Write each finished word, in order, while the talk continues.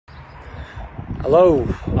Hello,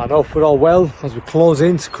 I hope we're all well as we close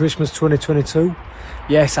into Christmas 2022.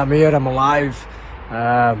 Yes, I'm here, I'm alive.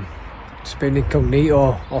 Just been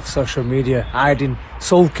incognito off social media, hiding,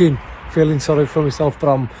 sulking, feeling sorry for myself, but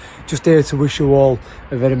I'm just here to wish you all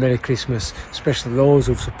a very Merry Christmas, especially those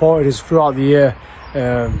who've supported us throughout the year,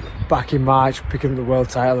 back in March, picking up the world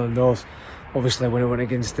title, and those obviously when it went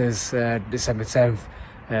against us December 10th.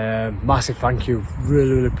 Massive thank you,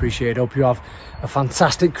 really appreciate it. Hope you have a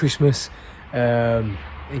fantastic Christmas.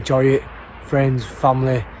 Enjoy it, friends,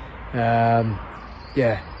 family,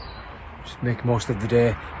 yeah, just make most of the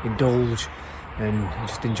day, indulge and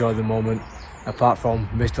just enjoy the moment, apart from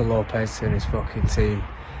Mr. Lopez and his fucking team.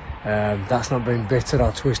 That's not being bitter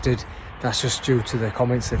or twisted, that's just due to the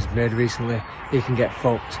comments that he's made recently. He can get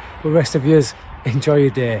fucked. The rest of yous, enjoy your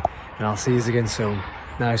day and I'll see you again soon.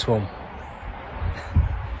 Nice one.